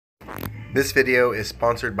This video is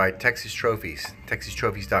sponsored by Texas Trophies,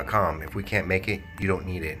 TexasTrophies.com. If we can't make it, you don't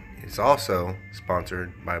need it. It's also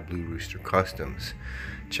sponsored by Blue Rooster Customs.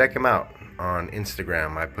 Check him out on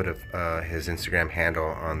Instagram. I put his Instagram handle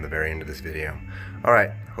on the very end of this video.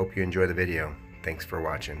 Alright, hope you enjoy the video. Thanks for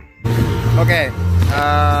watching. Okay,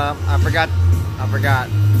 I forgot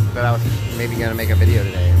that I was maybe going to make a video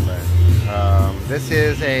today, but this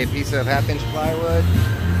is a piece of half-inch plywood,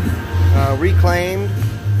 reclaimed.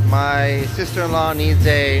 My sister-in-law needs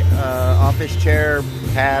a office chair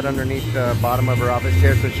pad underneath the bottom of her office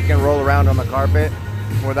chair so she can roll around on the carpet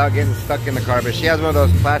without getting stuck in the carpet. She has one of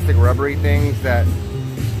those plastic rubbery things that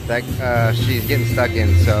she's getting stuck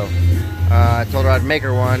in, so I told her I'd make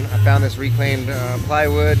her one. I found this reclaimed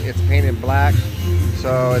plywood. It's painted black,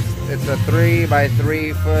 so it's a 3 by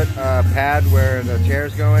 3 foot pad where the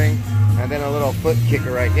chair's going, and then a little foot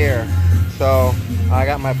kicker right here. So I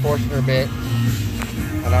got my Forstner bit,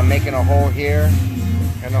 and I'm making a hole here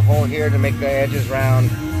and a hole here to make the edges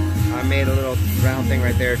round. I made a little round thing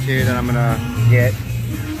right there too that I'm gonna get.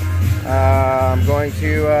 I'm going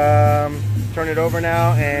to turn it over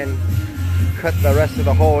now and cut the rest of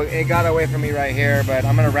the hole. It got away from me right here, but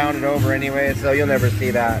I'm gonna round it over anyway, so you'll never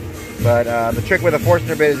see that. But the trick with a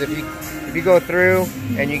Forstner bit is if you go through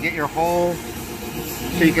and you get your hole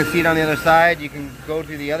so you can see it on the other side, you can go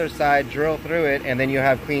to the other side, drill through it, and then you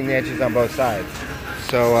have clean edges on both sides.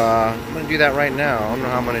 So I'm gonna do that right now. I don't know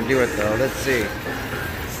how I'm gonna do it though. Let's see.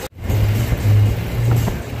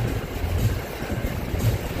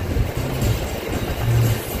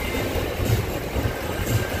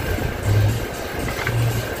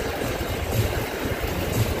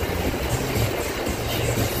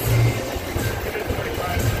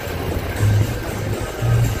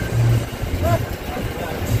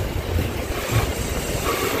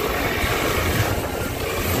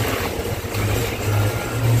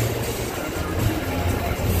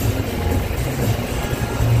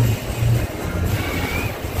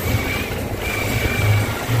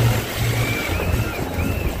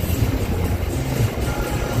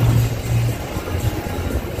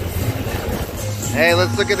 Hey,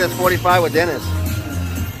 let's look at this 45 with Dennis.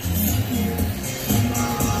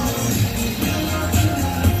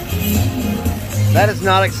 That is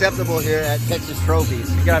not acceptable here at Texas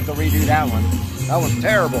Trophies. You're gonna have to redo that one. That one's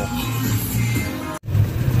terrible.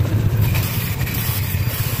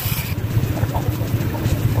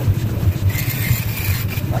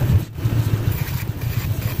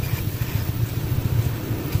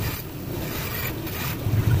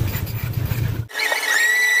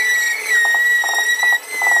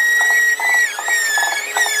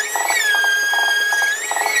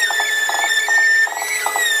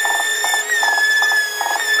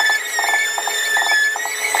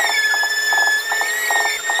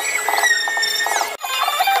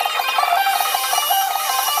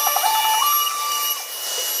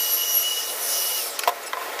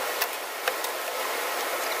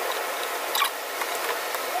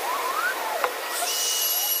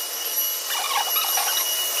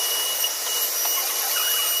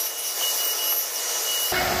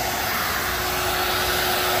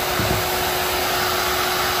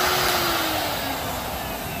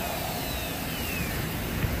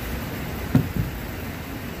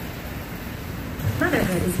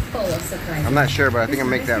 Motherhood is full of surprises. I'm not sure, but I think I'll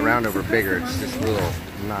make that round over bigger. It's just a little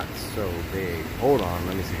not so big. Hold on,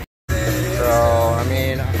 let me see. So, I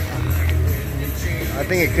mean, I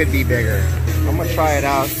think it could be bigger. I'm gonna try it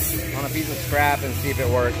out on a piece of scrap and see if it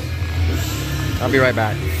works. I'll be right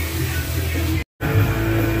back.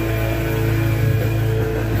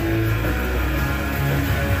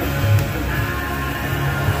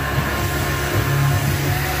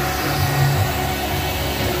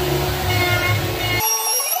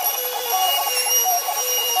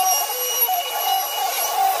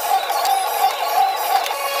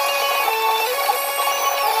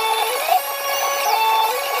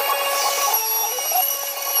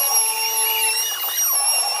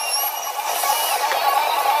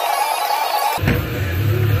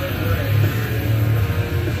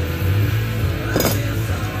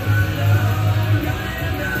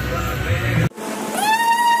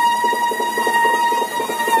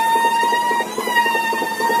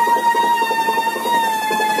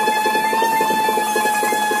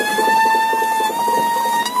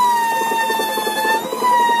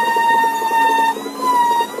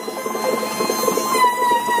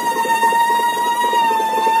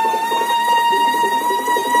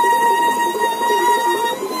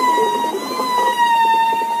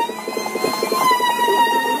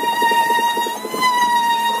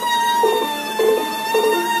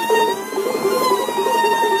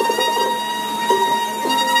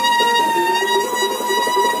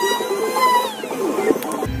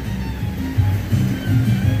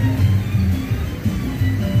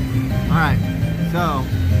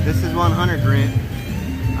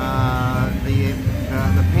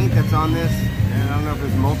 that's on this. And I don't know if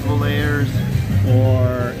it's multiple layers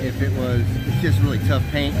or if it's just really tough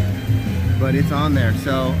paint, but it's on there.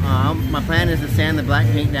 So my plan is to sand the black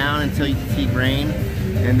paint down until you can see grain,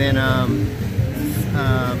 and then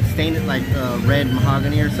stain it like red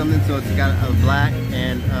mahogany or something, so it's got a black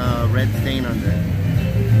and red stain under it.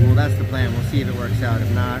 Well, that's the plan. We'll see if it works out.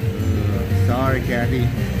 If not, sorry, Kathy.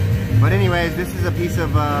 But anyways, this is a piece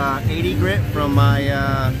of 80 grit from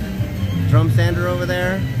my drum sander over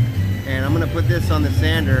there, and I'm gonna put this on the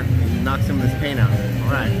sander and knock some of this paint out.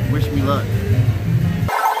 All right, wish me luck.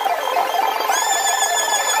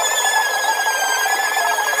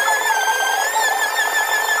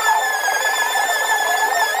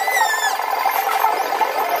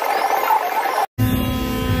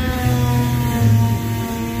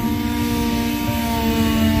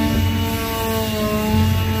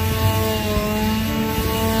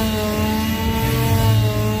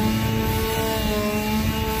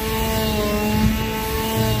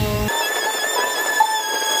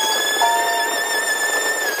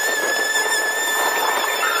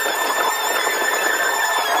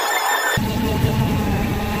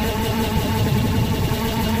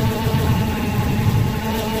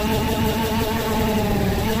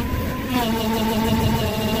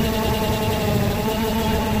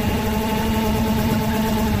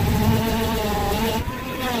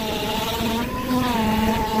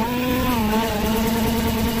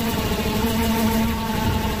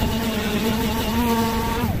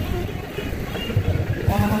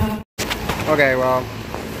 Okay, well,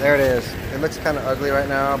 there it is. It looks kind of ugly right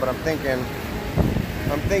now, but I'm thinking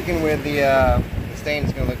with the stain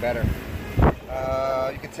it's gonna look better.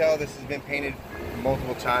 You can tell this has been painted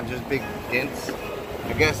multiple times. There's big dents.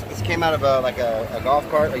 I guess this came out of a golf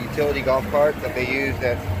cart, a utility golf cart that they used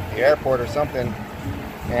at the airport or something.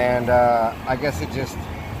 And I guess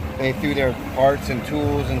they threw their parts and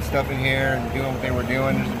tools and stuff in here and doing what they were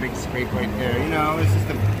doing. There's a big scrape right there. You know, it's just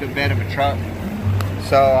the bed of a truck.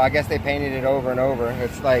 So I guess they painted it over and over.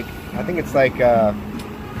 It's like, I think it's like, I'll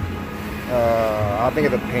think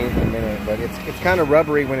of the paint in a minute, but it's kind of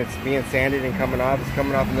rubbery when it's being sanded and coming off. It's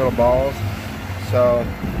coming off in little balls. So,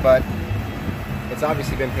 but it's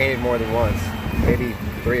obviously been painted more than once, maybe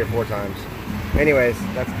 3 or 4 times. Anyways,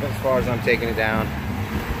 that's as far as I'm taking it down.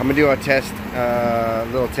 I'm gonna do a test,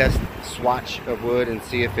 little test swatch of wood and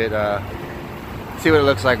see if it, see what it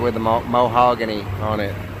looks like with the mahogany on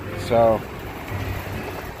it. So.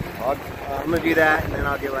 I'm gonna do that and then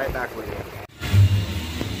I'll get right back with you.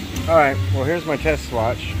 Alright, well here's my test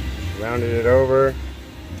swatch. Rounded it over.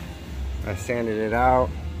 I sanded it out.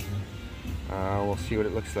 We'll see what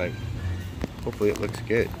it looks like. Hopefully it looks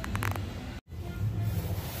good.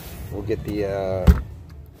 We'll get the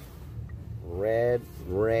red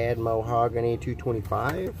mahogany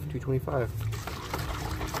 225.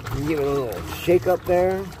 Give it a little shake up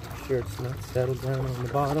there. Make sure it's not settled down on the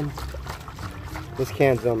bottom. This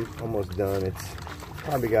can's almost done. It's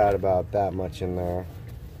probably got about that much in there.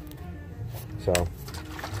 So,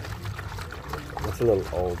 it's a little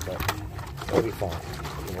old, but it'll be fine.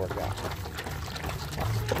 It'll work out.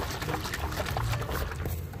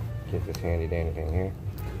 Get this handy dandy thing here.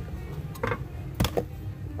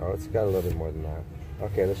 Oh, it's got a little bit more than that.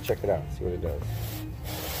 Okay, let's check it out, see what it does.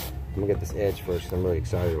 I'm gonna get this edge first, 'cause I'm really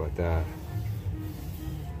excited about that.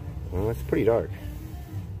 Well, it's pretty dark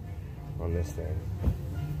on this thing.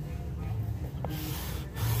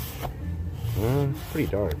 It's pretty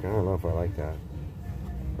dark. I don't know if I like that.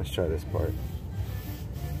 Let's try this part.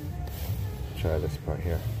 Try this part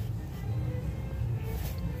here.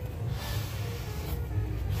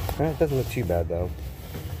 It doesn't look too bad though.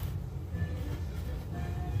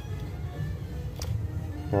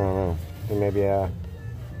 I don't know. Maybe I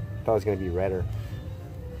thought it was gonna be redder.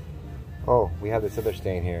 Oh, we have this other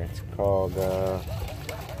stain here. It's called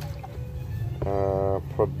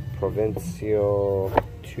Provincial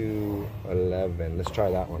 211. Let's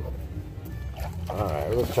try that one.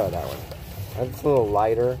 Alright, let's try that one. It's a little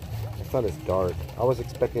lighter. It's not as dark. I was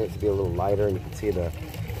expecting it to be a little lighter and you can see the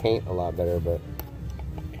paint a lot better, but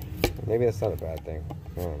maybe that's not a bad thing.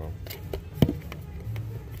 I don't know.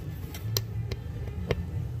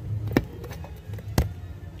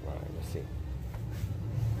 Alright, let's see.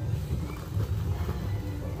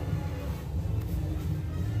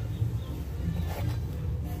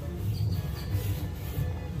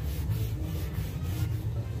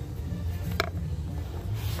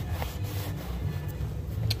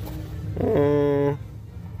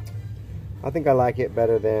 I think I like it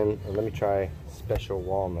better than, let me try Special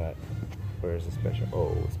Walnut. Where's the special?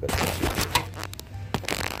 Oh, special.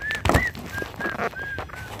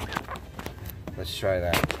 Let's try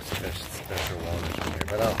that. special walnut from here,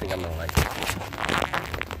 but I don't think I'm gonna like it.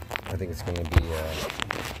 I think it's gonna be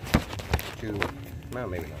too. Well,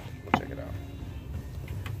 maybe not. We'll check it out.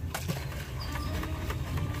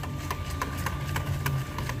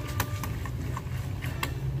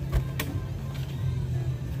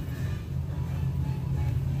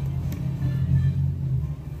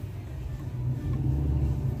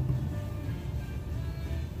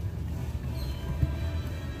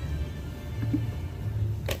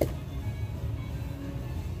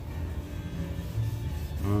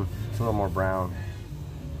 It's a little more brown.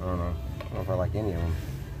 I don't know. I don't know if I like any of them.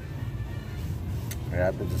 Yeah,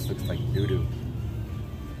 it just looks like doo-doo.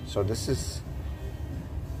 So this is,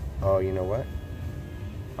 oh, you know what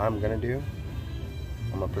I'm gonna do?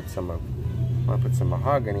 I'm gonna put some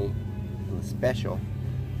mahogany in the special,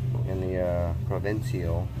 in the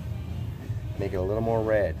Provincial. Make it a little more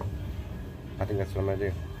red. I think that's what I'm gonna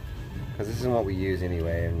do. Because this isn't what we use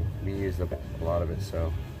anyway, and we use a lot of it,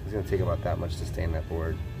 so it's gonna take about that much to stain that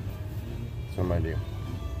board. That's what I'm gonna do.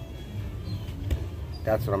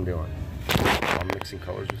 That's what I'm doing. I'm mixing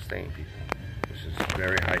colors with stain, people. This is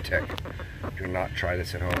very high tech. Do not try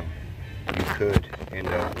this at home. You could end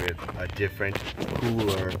up with a different,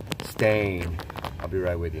 cooler stain. I'll be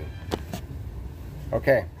right with you.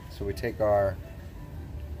 Okay, so we take our,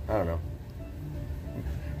 I don't know.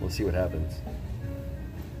 We'll see what happens.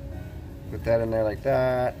 Put that in there like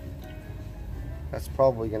that. That's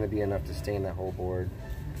probably going to be enough to stain that whole board.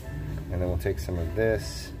 And then we'll take some of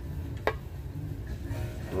this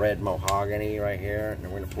red mahogany right here, and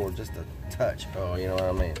we're going to pour just a touch. Oh, you know what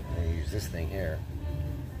I mean? I'm going to use this thing here.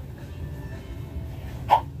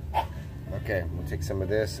 Okay, we'll take some of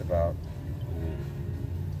this, about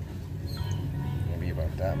maybe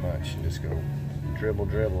about that much, and just go dribble,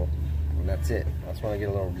 dribble, and that's it. I just want to get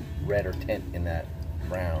a little redder tint in that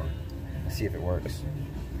brown. Let's see if it works.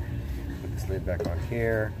 Put this lid back on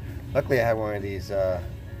here. Luckily, I have one of these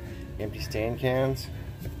empty stain cans.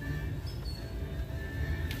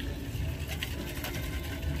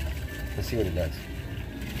 Let's see what it does.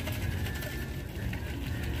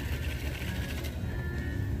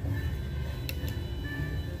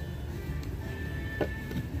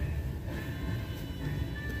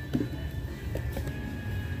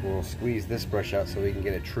 We'll squeeze this brush out so we can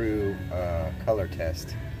get a true color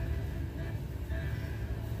test.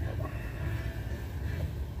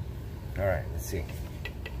 All right, let's see.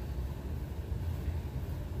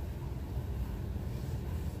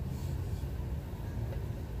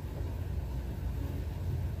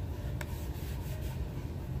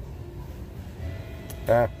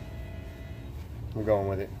 I'm going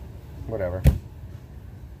with it. Whatever.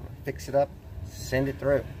 Fix it up, send it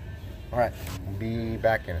through. All right, we'll be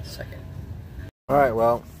back in a second. All right,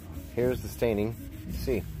 well, here's the staining.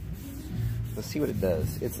 Let's see what it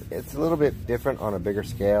does. It's a little bit different on a bigger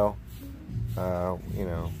scale, you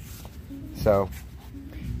know. So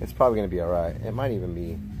it's probably gonna be all right. It might even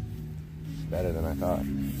be better than I thought.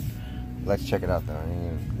 Let's check it out though.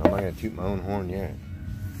 I'm not gonna toot my own horn yet.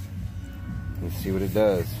 Let's see what it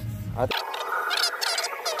does.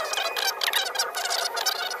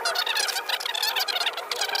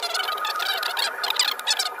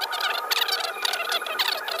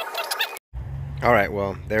 All right,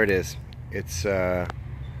 well, there it is. It's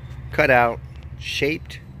cut out,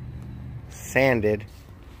 shaped, sanded,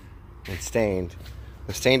 and stained.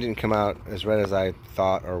 The stain didn't come out as red as I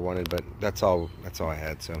thought or wanted, but that's all I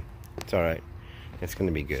had, so it's all right. It's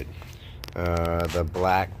gonna be good. The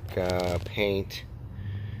black paint,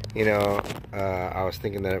 you know, I was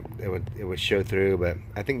thinking that it would show through, but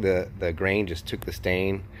I think the grain just took the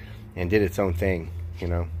stain and did its own thing, you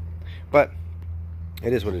know. But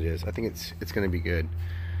it is what it is. I think it's going to be good.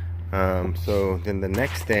 So then the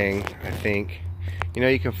next thing, I think, you know,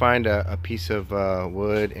 you can find a piece of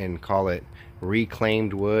wood and call it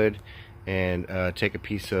reclaimed wood, and take a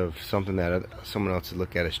piece of something that someone else would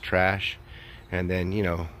look at as trash, and then, you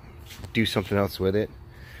know, do something else with it.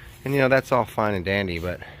 And, you know, that's all fine and dandy,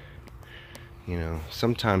 but, you know,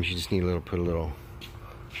 sometimes you just need put a little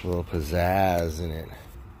pizzazz in it.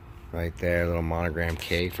 Right there, a little monogram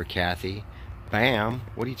K for Kathy. Bam!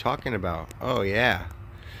 What are you talking about? Oh yeah.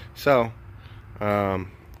 So, I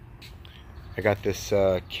got this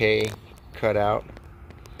K cut out.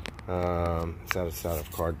 It's out of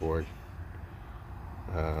cardboard.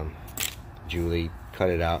 Julie cut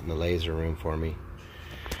it out in the laser room for me.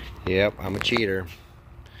 Yep, I'm a cheater.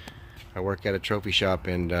 I work at a trophy shop,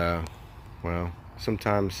 and well,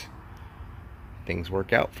 sometimes things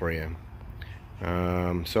work out for you.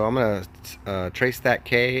 So I'm gonna trace that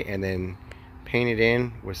K and then paint it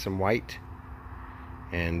in with some white,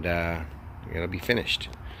 and it'll be finished.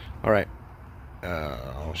 All right,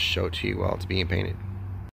 I'll show it to you while it's being painted.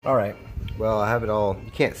 Alright, well I have it all,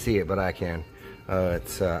 you can't see it but I can.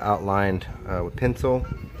 It's outlined with pencil.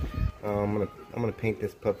 I'm gonna paint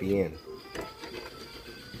this puppy in.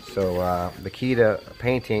 So the key to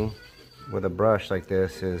painting with a brush like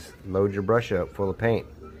this is load your brush up full of paint.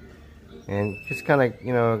 And just kind of,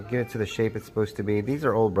 you know, get it to the shape it's supposed to be. These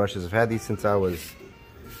are old brushes. I've had these since I was,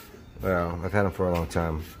 well, I've had them for a long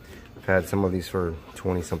time. I've had some of these for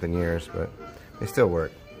 20 something years, but they still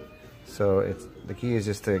work. So it's, the key is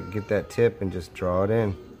just to get that tip and just draw it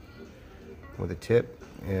in with the tip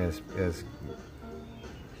as it's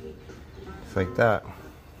like that.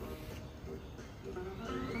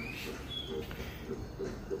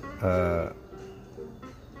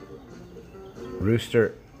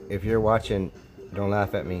 Rooster, if you're watching, don't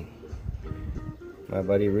laugh at me. My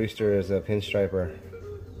buddy Rooster is a pinstriper,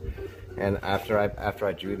 and after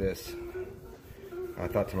I drew this, I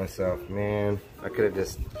thought to myself, man, I could have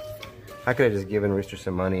just given Rooster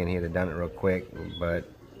some money and he'd have done it real quick, but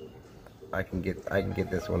I can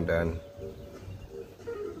get this one done.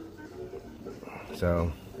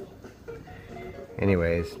 So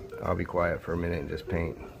anyways, I'll be quiet for a minute and just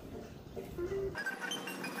paint.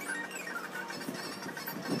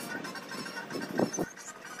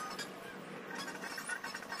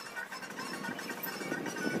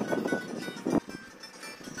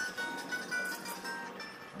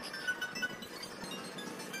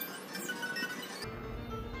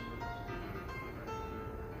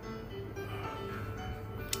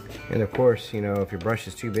 And of course, you know, if your brush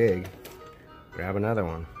is too big, grab another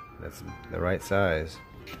one that's the right size.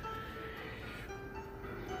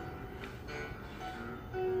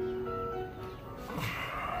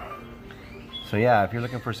 So yeah, if you're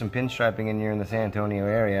looking for some pinstriping and you're in the San Antonio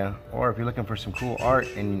area, or if you're looking for some cool art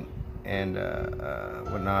and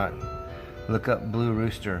whatnot, look up Blue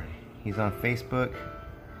Rooster. He's on Facebook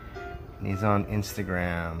and he's on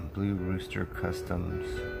Instagram, Blue Rooster Customs.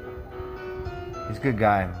 He's a good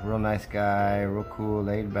guy, real nice guy, real cool,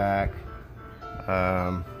 laid back.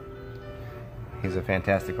 He's a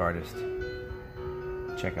fantastic artist.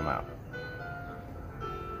 Check him out.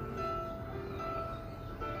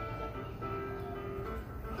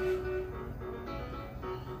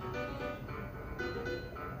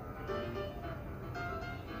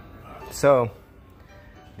 So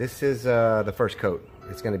this is the first coat.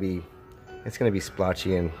 It's gonna be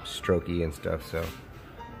splotchy and strokey and stuff. So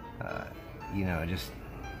you know, you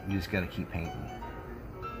just gotta keep painting.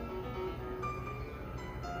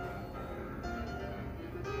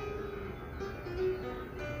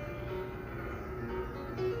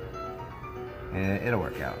 And it'll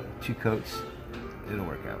work out. 2 coats, it'll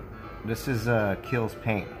work out. This is Kills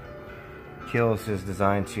paint. Kills is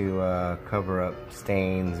designed to cover up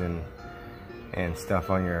stains and stuff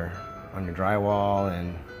on your drywall,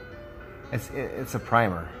 and it's a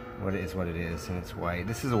primer. What it is, and it's white.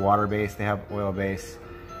 This is a water base. They have oil base,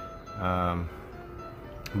 but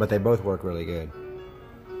they both work really good.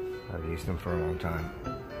 I've used them for a long time.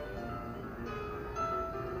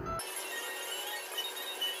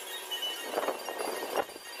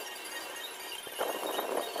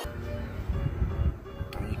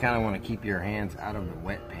 You kind of want to keep your hands out of the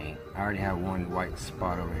wet paint. I already have one white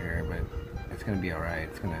spot over here, but it's gonna be all right.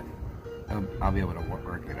 I'll be able to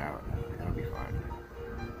work it out. It'll be fine.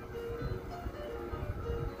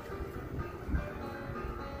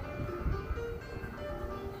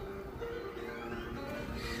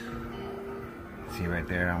 See right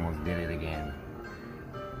there, I almost did it again.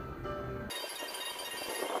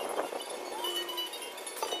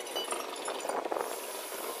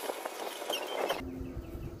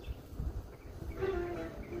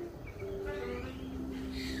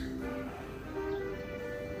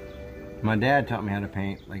 My dad taught me how to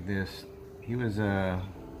paint like this. He was Air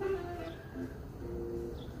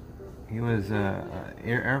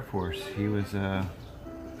Force. He was an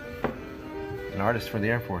artist for the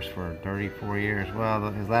Air Force for 34 years. Well,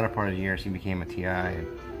 his latter part of the years, he became a TI, a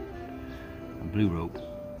blue rope.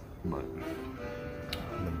 But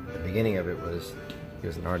the beginning of it was he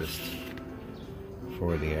was an artist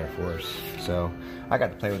for the Air Force. So I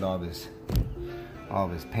got to play with all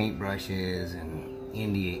of his paint brushes and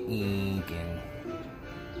India ink and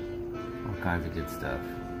all kinds of good stuff.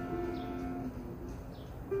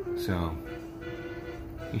 So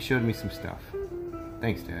he showed me some stuff.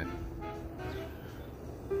 Thanks, Dad.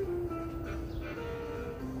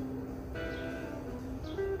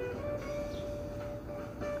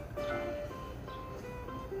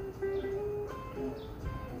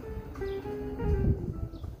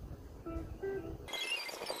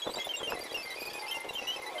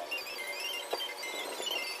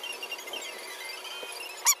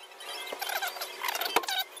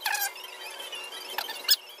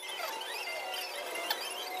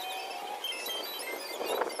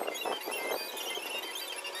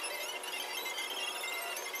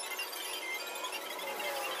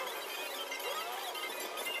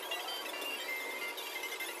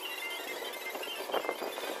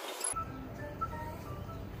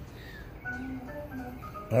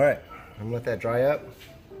 All right, I'm gonna let that dry up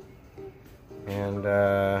and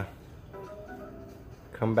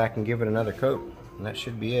come back and give it another coat, and that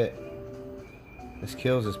should be it. This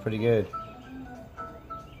Kilz is pretty good.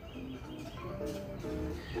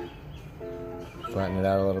 Flatten it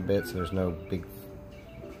out a little bit so there's no big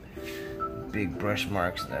brush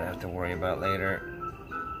marks that I have to worry about later.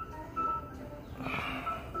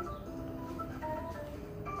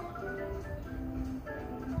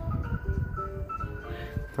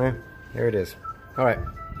 Okay, there it is. All right,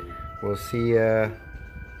 we'll see when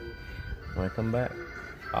I come back.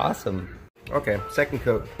 Awesome. Okay, second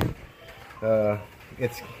coat.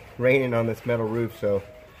 It's raining on this metal roof, so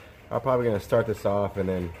I'm probably gonna start this off and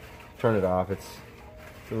then turn it off. It's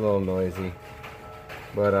a little noisy,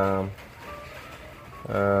 but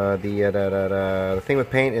the thing with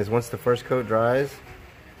paint is once the first coat dries,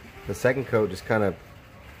 the second coat just kind of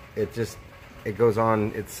it goes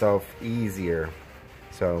on itself easier.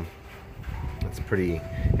 So it's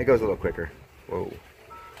it goes a little quicker. Whoa.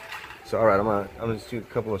 So all right, I'm gonna just do a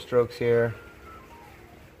couple of strokes here.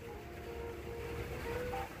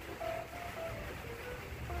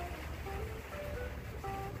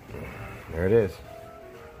 There it is.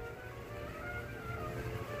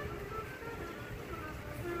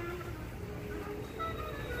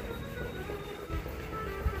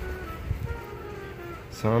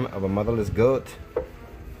 Son of a motherless goat.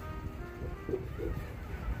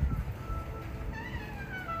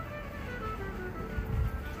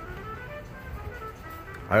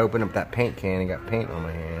 I opened up that paint can and got paint on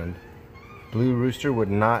my hand. Blue Rooster would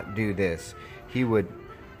not do this. He would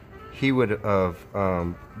have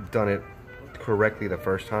done it correctly the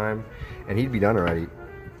first time, and he'd be done already.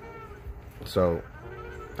 So,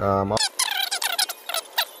 all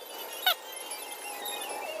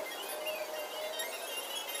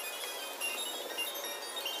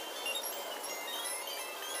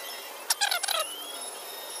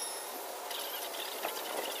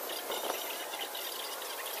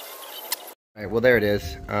right, well there it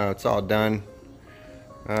is. It's all done.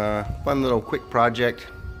 Fun little quick project.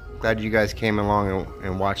 Glad you guys came along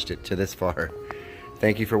and watched it to this far.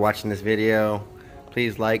 Thank you for watching this video.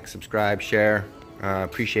 Please like, subscribe, share.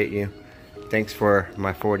 Appreciate you. Thanks for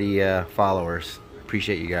my 40 followers.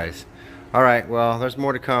 Appreciate you guys. All right, well, there's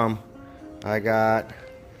more to come. I got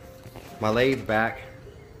my lathe back,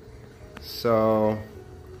 so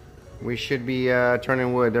we should be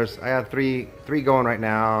turning wood. I have three going right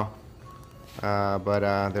now,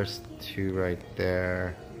 but there's 2 right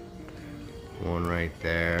there. 1 right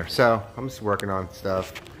there. So I'm just working on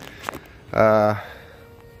stuff. Yeah,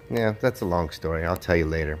 that's a long story. I'll tell you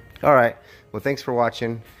later. All right. Well, thanks for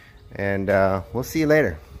watching, and we'll see you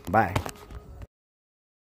later. Bye.